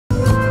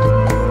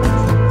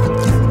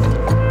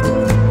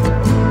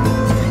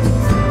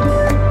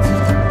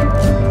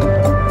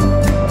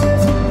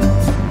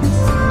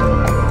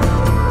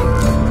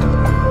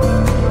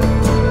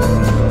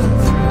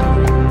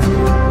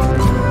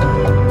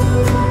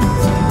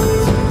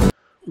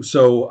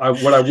So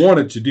what I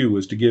wanted to do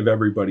was to give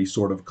everybody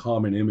sort of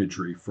common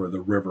imagery for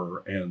the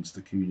river and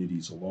the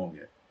communities along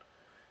it.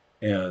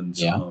 And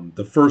Yeah.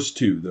 the first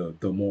two,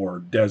 the more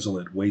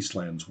desolate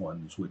wastelands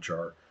ones, which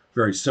are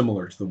very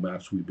similar to the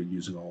maps we've been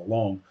using all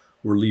along,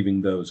 we're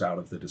leaving those out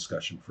of the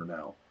discussion for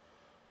now.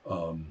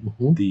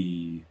 Hmm.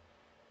 The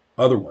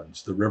other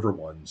ones, the river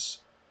ones,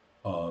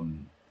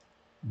 um,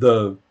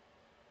 the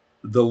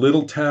the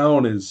little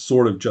town is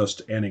sort of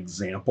just an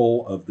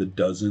example of the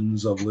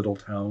dozens of little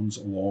towns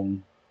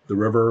along the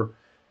river.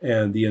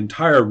 And the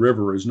entire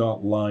river is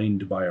not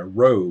lined by a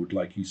road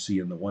like you see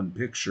in the one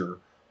picture,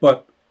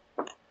 but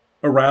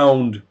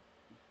around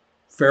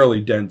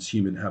fairly dense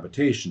human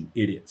habitation,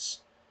 it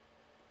is.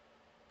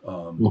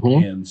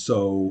 Hmm. And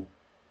so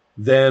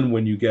then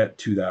when you get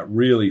to that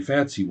really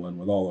fancy one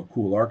with all the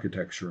cool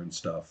architecture and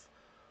stuff,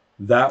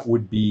 that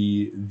would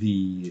be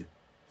the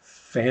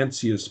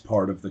fanciest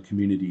part of the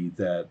community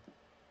that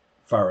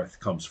Farith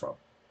comes from,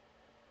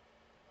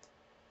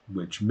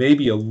 which may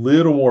be a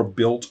little more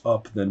built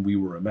up than we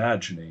were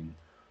imagining,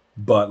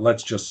 but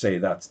let's just say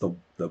that's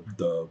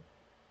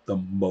the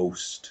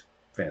most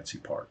fancy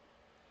part.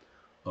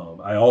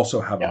 I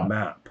also have a Yeah.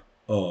 map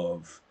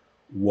of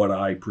what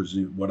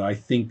I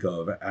think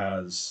of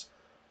as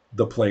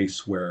the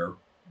place where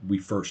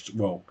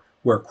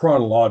where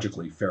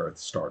chronologically Ferrith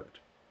started.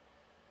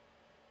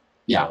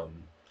 Yeah.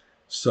 Um,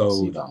 Yes, it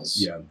so does.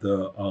 yeah,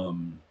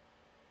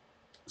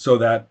 so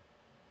that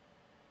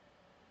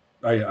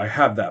I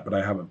have that, but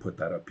I haven't put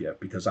that up yet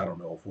because I don't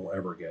know if we'll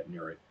ever get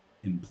near it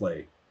in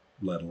play,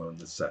 let alone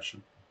this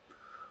session.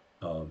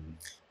 Um,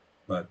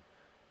 but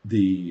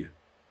the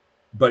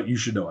but you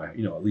should know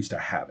at least I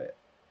have it,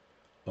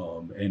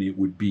 and it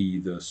would be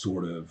the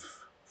sort of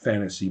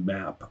fantasy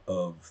map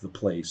of the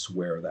place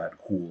where that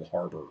cool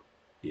harbor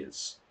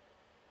is.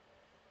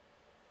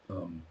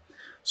 Um,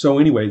 so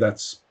anyway,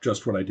 that's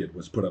just what I did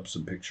was put up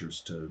some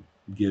pictures to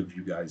give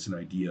you guys an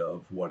idea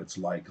of what it's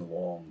like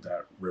along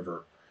that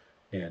river.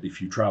 And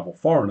if you travel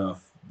far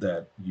enough,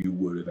 that you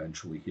would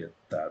eventually hit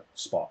that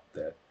spot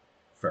that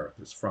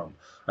Ferrith is from.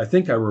 I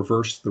think I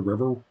reversed the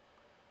river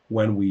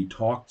when we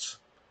talked.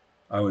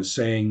 I was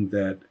saying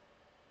that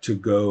to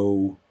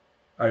go,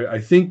 I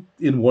think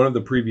in one of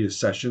the previous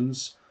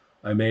sessions,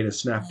 I made a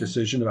snap Mm.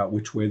 decision about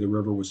which way the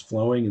river was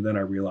flowing, and then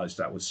I realized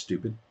that was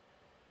stupid.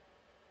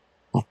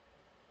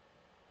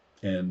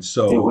 And The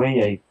so,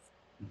 way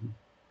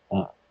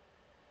uh,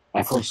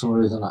 for some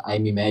reason,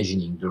 I'm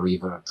imagining the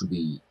river to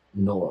be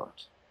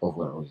north of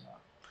where we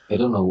are. I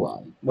don't know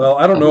why, but well,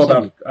 I don't I know was a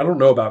about bit.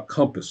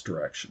 compass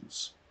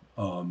directions,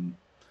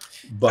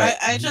 but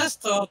I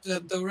just thought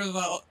that the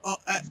river,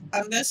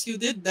 unless you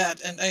did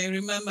that, and I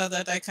remember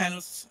that I kind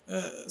of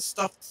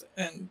stopped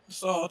and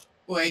thought,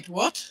 wait,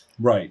 what?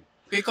 right,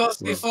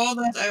 Because well, before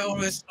that, I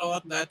always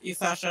thought that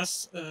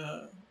Ithasha's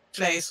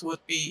place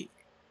would be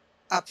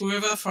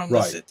upriver from the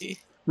right. city.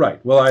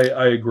 Right. Well,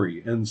 I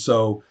agree. And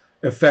so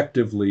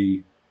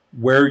effectively,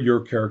 where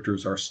your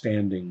characters are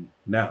standing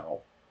now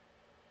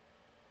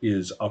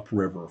is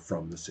upriver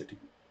from the city.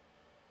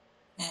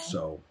 Mm.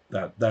 So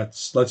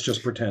that's let's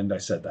just pretend I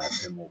said that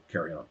and we'll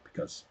carry on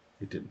because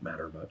it didn't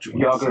matter much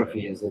when I said it.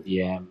 Geography as a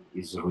DM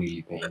is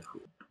really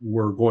painful.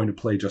 We're going to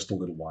play just a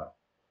little while.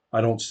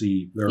 I don't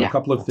see there are a Yeah,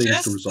 couple of things to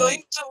Just resolve.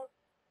 going to oh,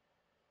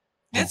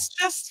 let's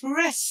just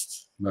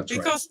rest. That's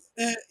right. Because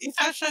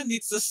Ithasha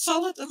needs a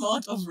solid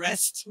amount of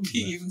rest to be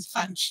even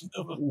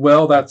functional.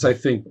 Well, that's I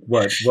think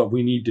what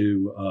we need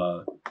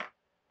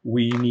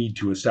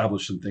to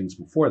establish some things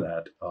before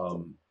that.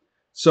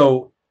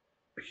 So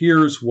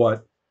here's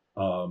what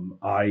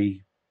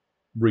I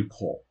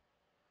recall.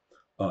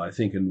 I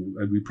think, and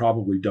we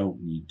probably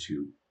don't need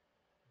to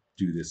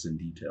do this in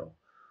detail,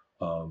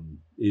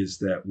 is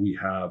that we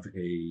have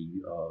a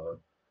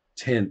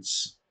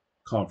tense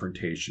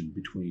confrontation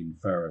between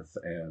Farith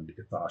and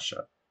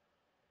Ithasha.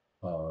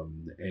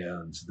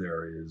 And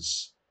there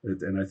is,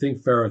 and I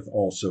think Farith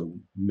also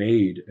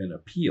made an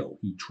appeal.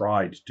 He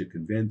tried to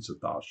convince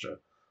Ithasha,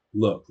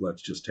 look,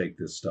 let's just take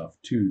this stuff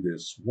to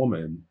this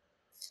woman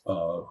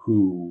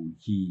who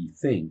he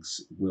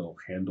thinks will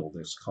handle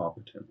this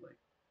competently.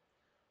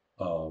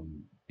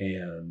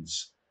 And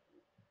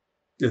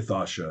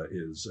Ithasha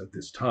is at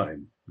this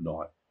time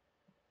not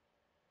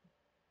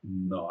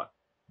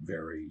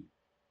very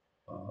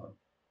uh,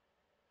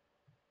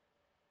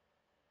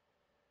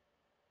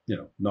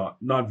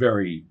 not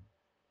very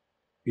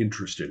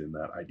interested in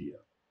that idea.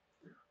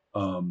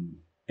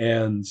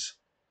 And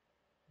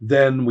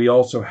then we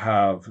also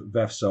have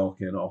Vefselk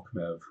and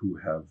Alkmev who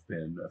have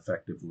been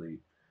effectively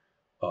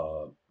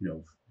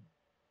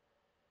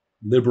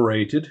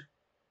liberated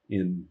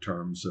in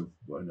terms of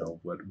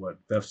what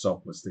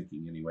Vefselk was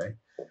thinking anyway.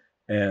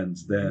 And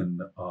then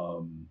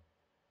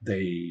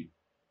they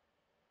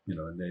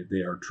and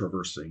they are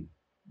traversing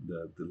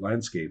the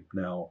landscape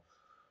now.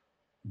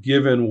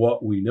 Given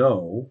what we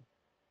know,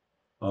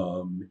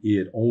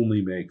 it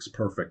only makes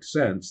perfect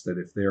sense that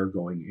if they're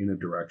going in a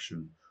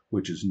direction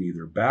which is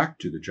neither back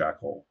to the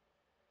Jackal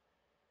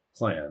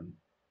clan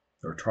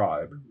or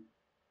tribe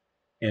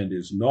and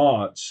is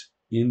not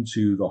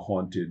into the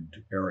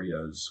haunted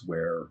areas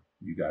where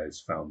you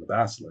guys found the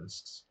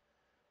basilisks,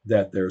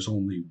 that there's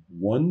only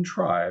one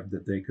tribe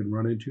that they could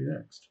run into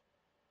next.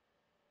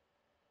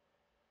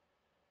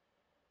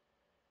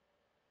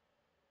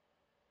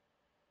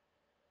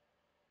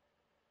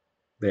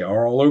 They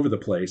are all over the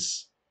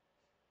place.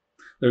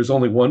 There's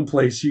only one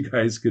place you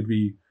guys could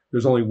be.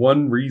 There's only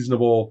one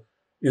reasonable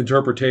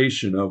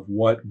interpretation of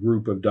what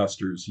group of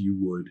dusters you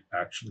would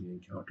actually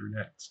encounter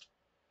next.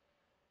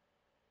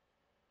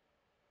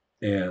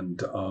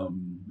 And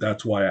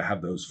that's why I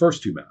have those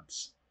first two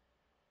maps.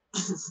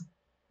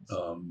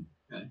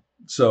 Okay.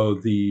 So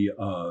the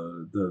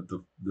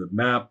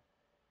map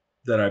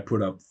that I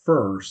put up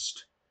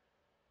first,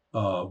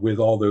 with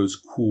all those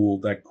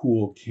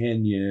cool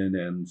canyon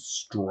and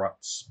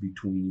struts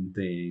between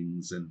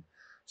things and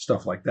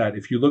stuff like that.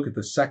 If you look at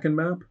the second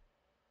map,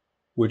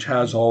 which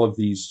has all of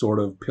these sort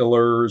of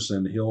pillars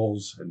and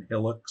hills and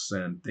hillocks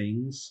and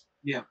things.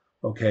 Yeah.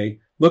 Okay.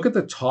 Look at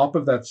the top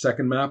of that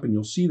second map and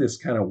you'll see this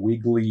kind of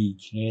wiggly,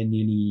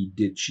 canyony,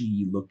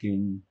 ditchy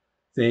looking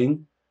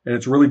thing. And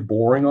it's really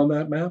boring on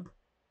that map.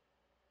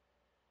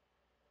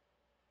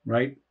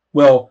 Right?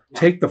 Well,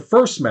 take the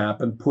first map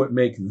and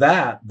make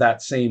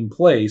that same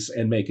place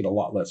and make it a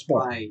lot less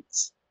boring. Right.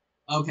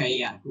 Okay,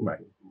 yeah. Cool. Right.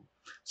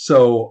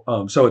 So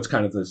it's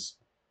kind of this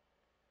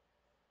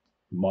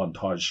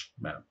montage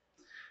map.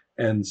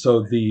 And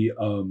so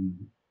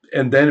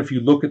and then if you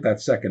look at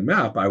that second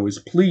map, I was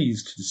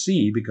pleased to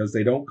see, because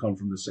they don't come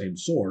from the same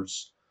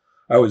source,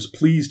 I was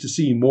pleased to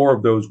see more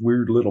of those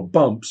weird little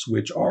bumps,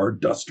 which are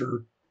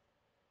duster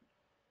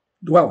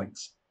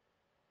dwellings.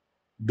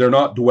 They're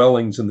not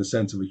dwellings in the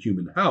sense of a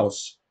human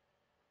house.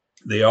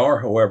 They are,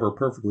 however,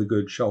 perfectly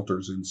good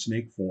shelters in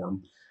snake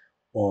form.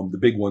 The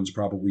big ones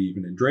probably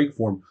even in drake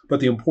form. But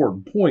the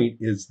important point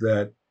is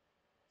that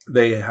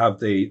they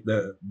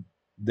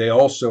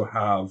also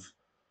have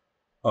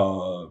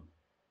holes.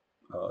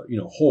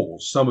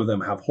 Some of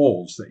them have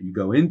holes that you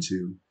go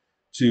into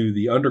to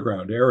the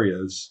underground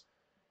areas.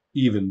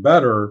 Even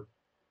better,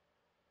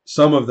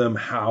 some of them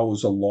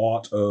house a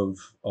lot of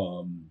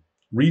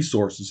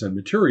resources and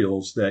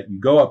materials that you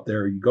go up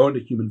there, you go into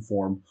human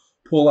form,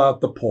 pull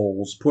out the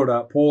poles,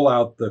 pull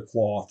out the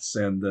cloths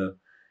and the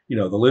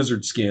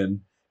lizard skin,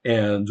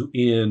 and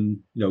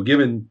in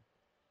given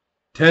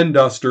 10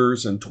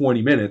 dusters and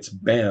 20 minutes,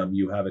 bam,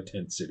 you have a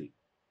tent city.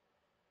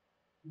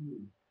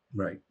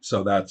 Right.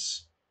 So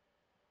that's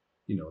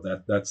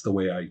that's the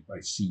way I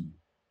see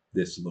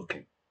this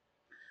looking.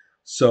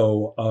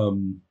 So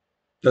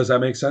does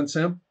that make sense,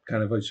 Sam?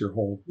 Kind of as your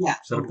whole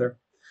setup there?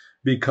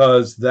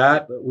 Because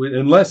that,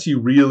 unless you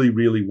really,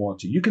 really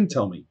want to, you can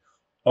tell me,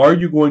 are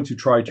you going to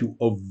try to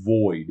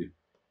avoid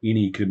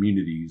any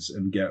communities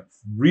and get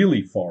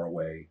really far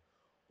away?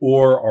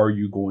 Or are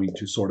you going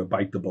to sort of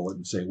bite the bullet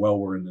and say, well,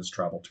 we're in this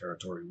travel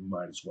territory, we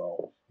might as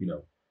well,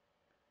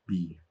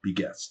 be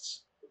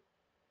guests?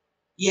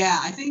 Yeah,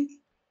 I think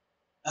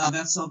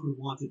Vesselk would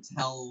want to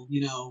tell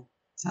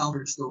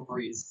her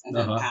stories and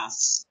then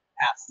pass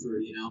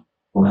through,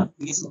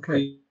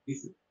 Okay.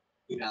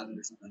 Out of it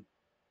or something.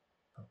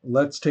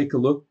 Let's take a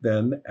look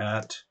then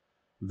at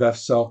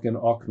Vefselk and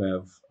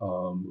Akhmev,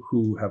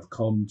 who have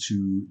come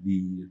to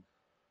the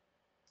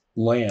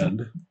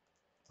land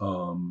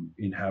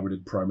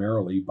inhabited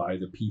primarily by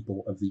the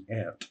people of the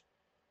Ant.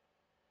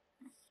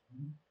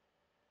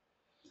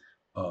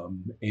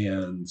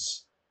 And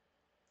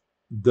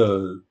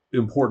the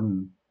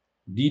important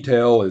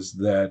detail is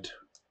that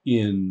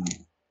in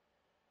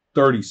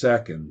 30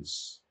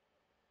 seconds,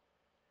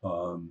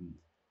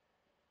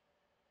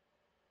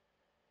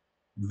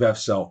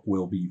 Vefselk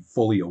will be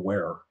fully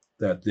aware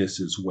that this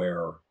is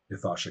where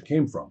Ithasha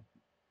came from.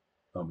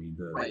 I mean,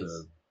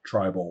 the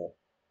tribal,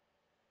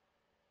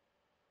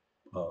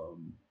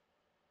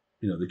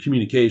 the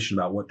communication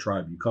about what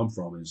tribe you come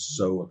from is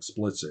so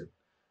explicit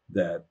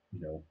that,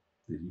 that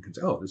you can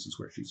say, oh, this is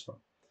where she's from.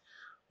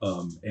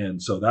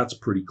 And so that's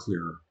pretty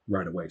clear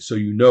right away. So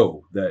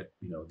that,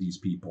 these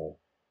people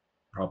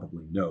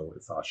probably know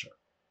Ithasha.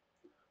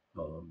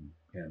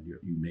 And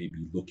you may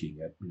be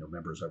looking at,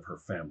 members of her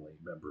family,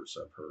 members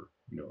of her,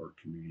 her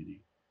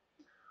community.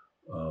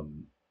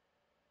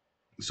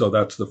 So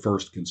that's the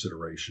first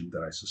consideration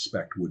that I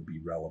suspect would be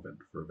relevant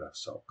for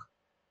Vefselk.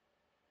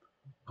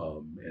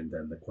 And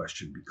then the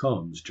question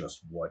becomes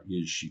just what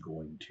is she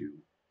going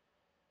to,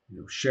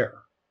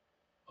 share?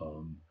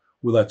 Well,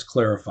 let's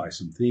clarify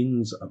some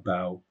things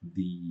about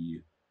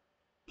the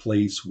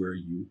place where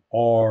you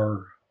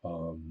are.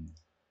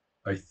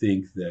 I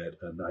think that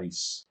a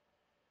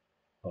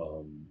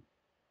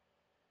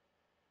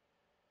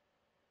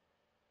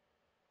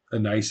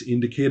nice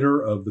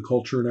indicator of the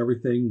culture and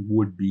everything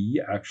would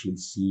be actually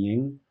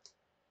seeing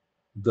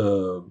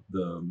the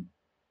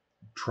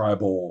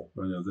tribal,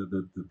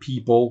 the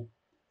people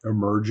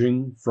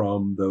emerging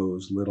from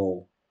those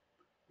little,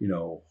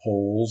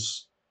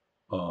 holes,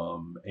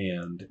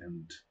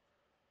 and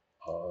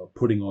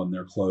putting on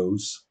their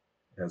clothes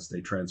as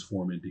they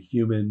transform into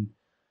human,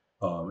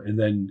 and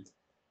then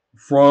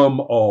from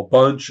a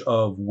bunch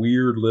of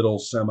weird little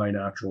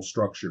semi-natural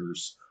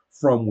structures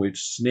from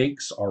which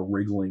snakes are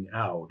wriggling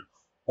out,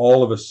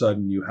 all of a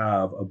sudden you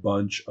have a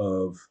bunch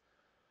of,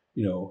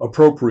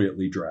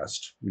 appropriately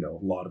dressed, a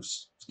lot of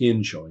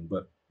skin showing,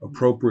 but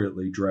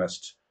appropriately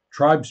dressed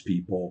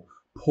tribespeople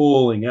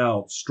pulling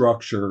out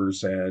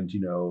structures and,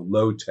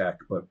 low tech,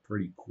 but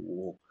pretty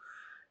cool,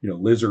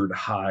 lizard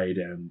hide.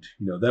 And,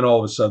 then all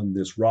of a sudden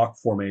this rock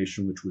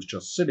formation, which was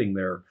just sitting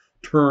there,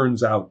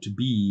 turns out to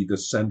be the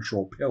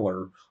central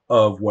pillar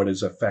of what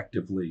is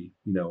effectively,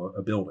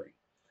 a building.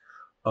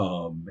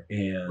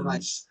 And,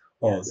 Right.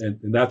 yes.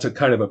 and that's a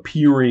kind of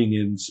appearing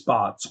in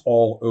spots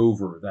all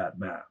over that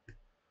map.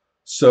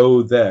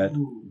 So that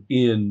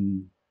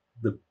in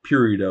the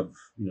period of,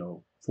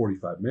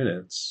 45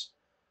 minutes,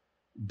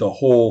 the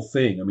whole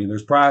thing, I mean,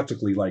 there's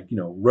practically like,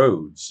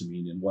 roads, I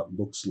mean, in what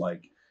looks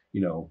like,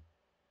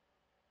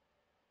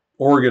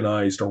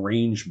 organized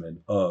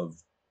arrangement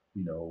of,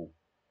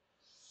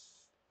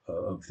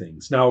 of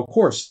things. Now, of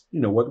course,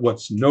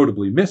 what's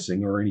notably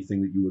missing are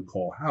anything that you would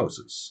call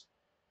houses.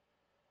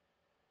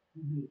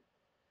 Mm-hmm.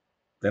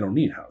 They don't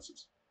need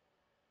houses.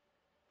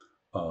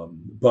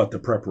 But the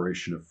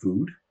preparation of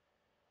food,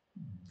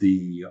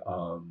 the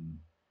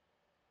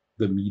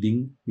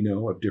meeting,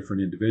 of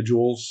different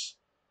individuals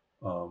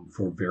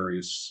for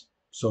various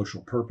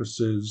social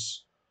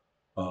purposes,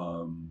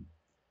 a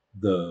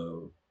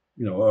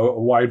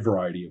wide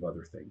variety of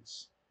other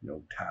things,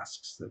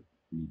 tasks that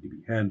need to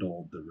be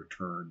handled, the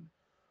return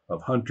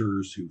of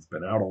hunters who've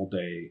been out all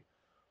day,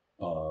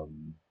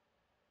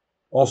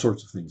 all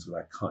sorts of things of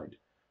that kind.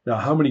 Now,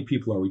 how many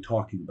people are we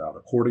talking about?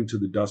 According to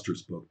the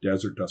Duster's book,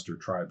 Desert Duster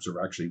tribes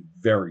are actually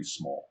very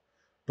small,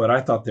 but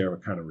I thought they were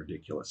kind of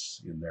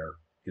ridiculous in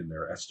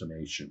their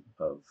estimation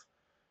of,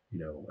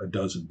 a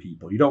dozen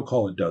people. You don't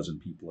call a dozen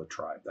people a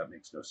tribe. That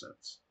makes no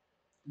sense.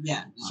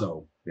 Yeah. No.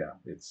 So yeah,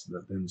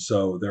 and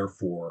so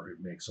therefore it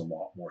makes a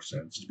lot more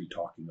sense to be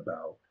talking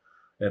about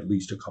at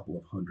least a couple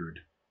of hundred,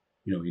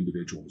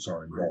 individuals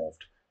are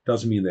involved.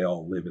 Doesn't mean they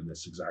all live in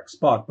this exact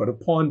spot, but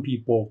upon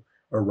people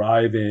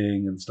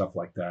arriving and stuff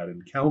like that,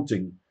 and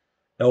counting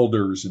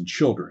elders and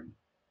children,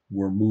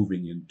 we're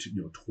moving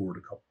into, toward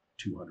a couple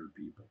 200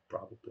 people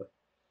probably.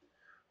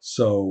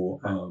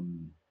 So,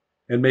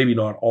 and maybe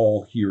not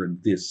all here in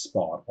this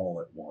spot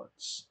all at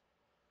once,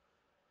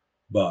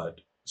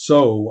 but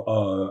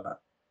so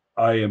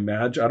I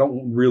imagine I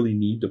don't really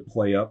need to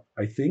play up,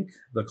 I think,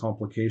 the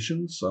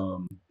complications.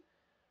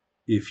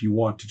 If you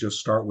want to just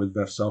start with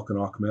Veselk and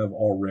Akhmev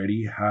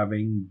already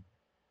having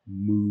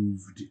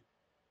moved,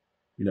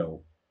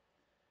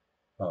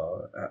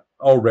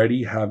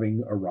 already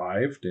having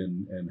arrived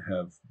and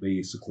have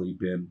basically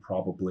been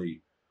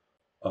probably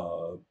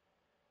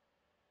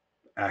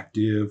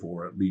active,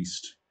 or at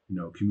least,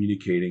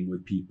 communicating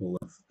with people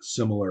of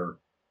similar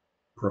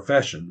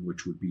profession,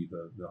 which would be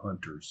the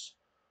hunters.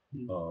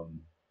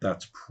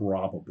 That's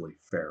probably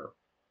fair.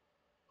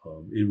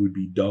 It would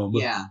be dumb.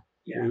 Yeah.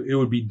 It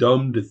would be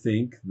dumb to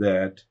think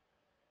that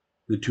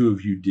the two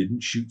of you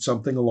didn't shoot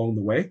something along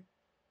the way.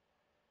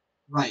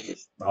 Right.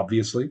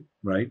 Obviously,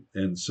 right?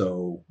 And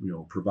so,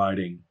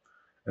 providing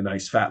a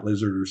nice fat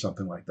lizard or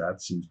something like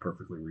that seems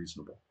perfectly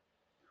reasonable.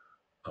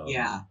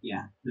 Yeah.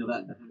 No,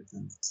 that makes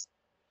sense.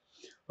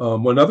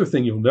 One other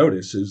thing you'll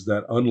notice is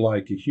that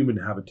unlike a human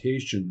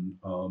habitation,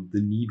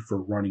 the need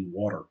for running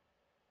water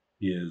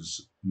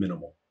is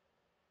minimal.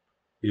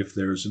 If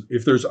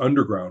there's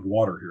underground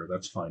water here,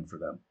 that's fine for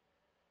them.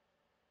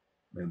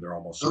 And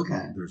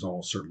there's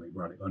almost certainly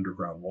running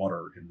underground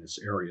water in this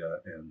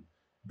area, and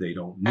they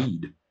don't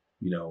need,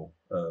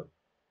 the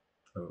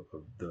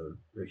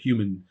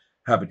human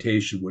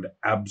habitation would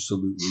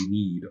absolutely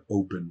need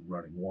open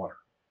running water.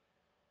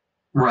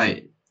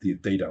 Right.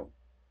 They don't.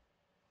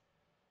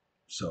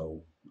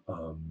 So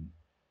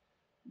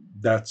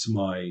that's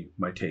my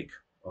take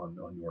on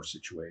your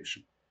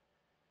situation.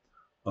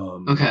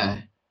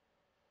 Okay.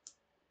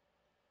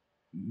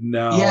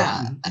 Now,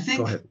 yeah, I think.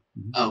 Go ahead.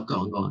 Oh, go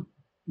on.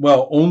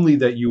 Well, only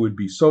that you would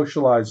be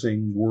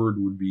socializing, word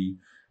would be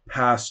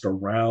passed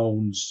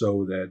around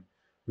so that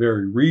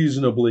very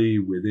reasonably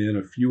within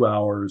a few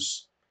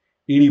hours,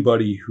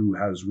 anybody who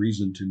has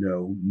reason to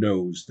know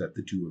knows that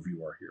the two of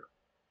you are here.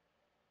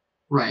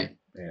 Right.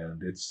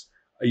 And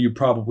you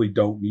probably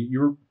don't need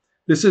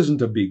this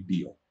isn't a big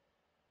deal.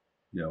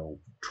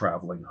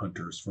 Traveling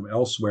hunters from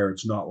elsewhere,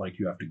 it's not like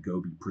you have to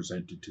go be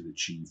presented to the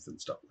chief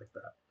and stuff like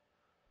that.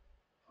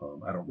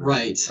 I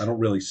don't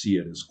really see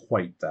it as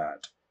quite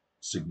that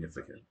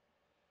significant.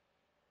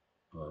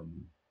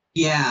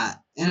 Yeah,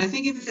 and I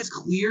think if it's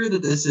clear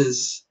that this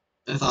is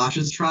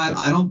Athasha's tribe,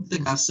 I don't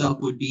think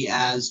Veselk would be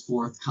as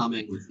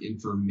forthcoming with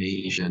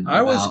information.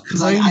 I was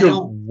kind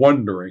of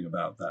wondering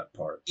about that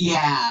part.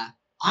 Yeah,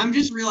 I'm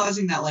just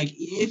realizing that,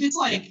 if it's,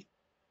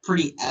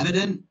 pretty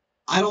evident,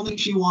 I don't think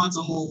she wants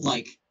a whole,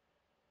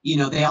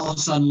 they all of a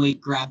sudden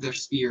grab their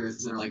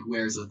spears and they're like,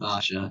 where's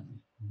Athasha?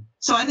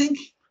 So I think...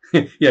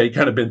 Yeah, you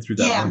kind of been through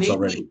that once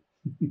already.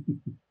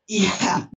 Yeah,